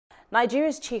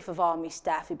Nigeria's Chief of Army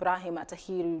Staff, Ibrahim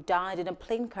Attahiru, died in a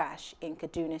plane crash in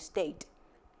Kaduna State.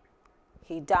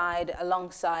 He died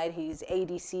alongside his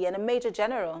ADC and a Major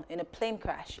General in a plane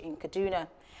crash in Kaduna.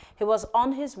 He was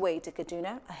on his way to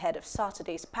Kaduna ahead of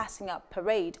Saturday's passing up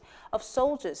parade of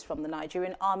soldiers from the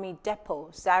Nigerian Army Depot,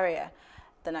 Zaria.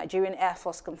 The Nigerian Air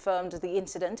Force confirmed the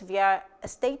incident via a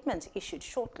statement issued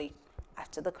shortly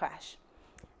after the crash.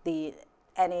 The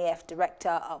NAF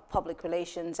Director of Public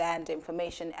Relations and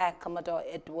Information, Air Commodore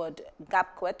Edward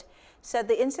Gapquet, said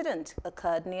the incident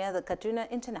occurred near the Kaduna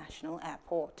International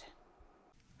Airport.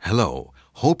 Hello,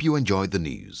 hope you enjoyed the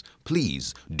news.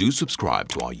 Please do subscribe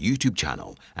to our YouTube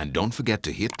channel and don't forget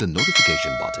to hit the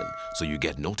notification button so you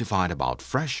get notified about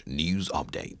fresh news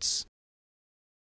updates.